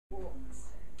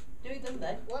them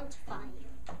then. 1 to 5.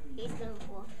 Here's number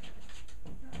 1.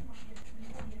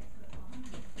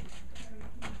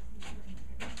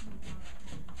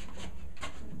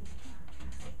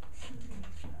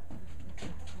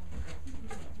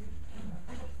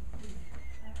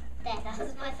 There, that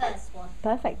was my first one.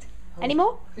 Perfect. Any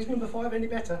more? Is number 5 any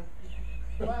better?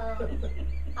 Well,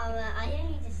 I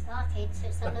only just started, so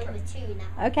it's on number 2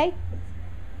 now. Okay.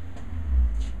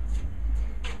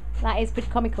 That is pretty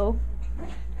comical.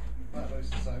 That looks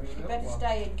the same as the You other better one.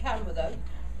 stay in camera though.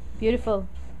 Beautiful.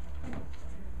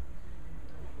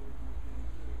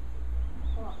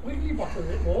 Wiggle your bottom a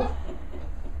bit more.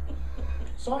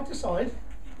 Side to side.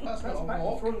 That's That's not a back to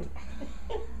walk. front.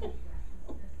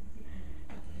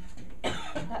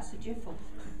 That's a jiffle.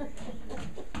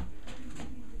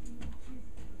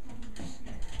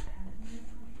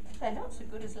 They're not so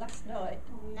good as last night.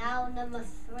 Now number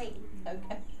 3.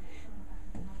 Okay.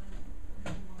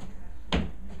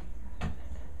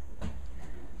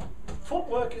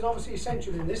 Footwork is obviously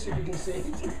essential in this, if you can see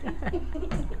it.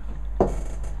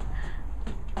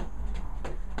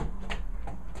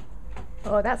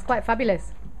 Oh, that's quite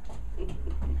fabulous.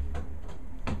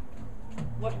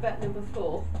 What about number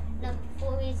 4? Number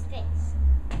 4 is this.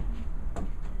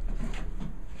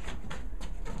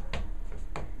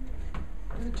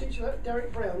 Did the teacher that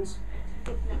Derek Brown's?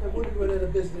 They wouldn't run out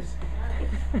of business.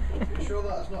 You sure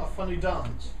that's not a funny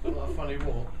dance, not a funny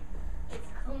walk? It's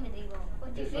a comedy walk.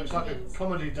 What do you It think looks like it a is?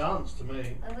 comedy dance to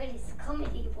me. Oh, well, it's a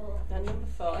comedy walk. And number Cue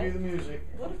 5. the music.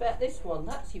 What about this one?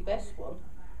 That's your best one.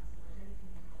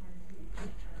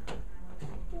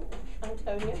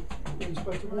 Antonio. You're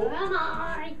supposed to Where walk. am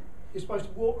I? You're supposed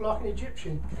to walk like an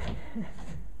Egyptian.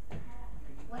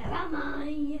 Where am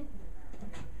I?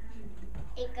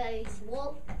 It goes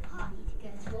walk high. It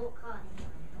goes walk high.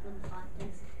 Number 5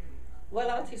 does Well,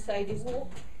 Auntie Sadie's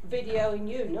videoing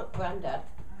you, not Grandad.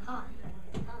 high.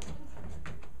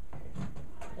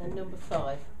 And number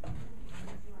 5.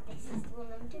 This is the one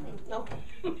I'm doing. Oh.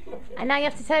 And now you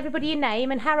have to tell everybody your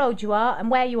name and how old you are and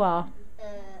where you are.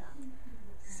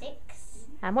 6.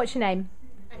 And what's your name?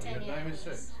 Your Antonio. name is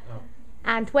 6. Oh.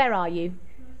 And where are you?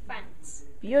 France.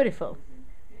 Beautiful.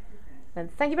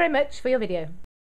 And thank you very much for your video.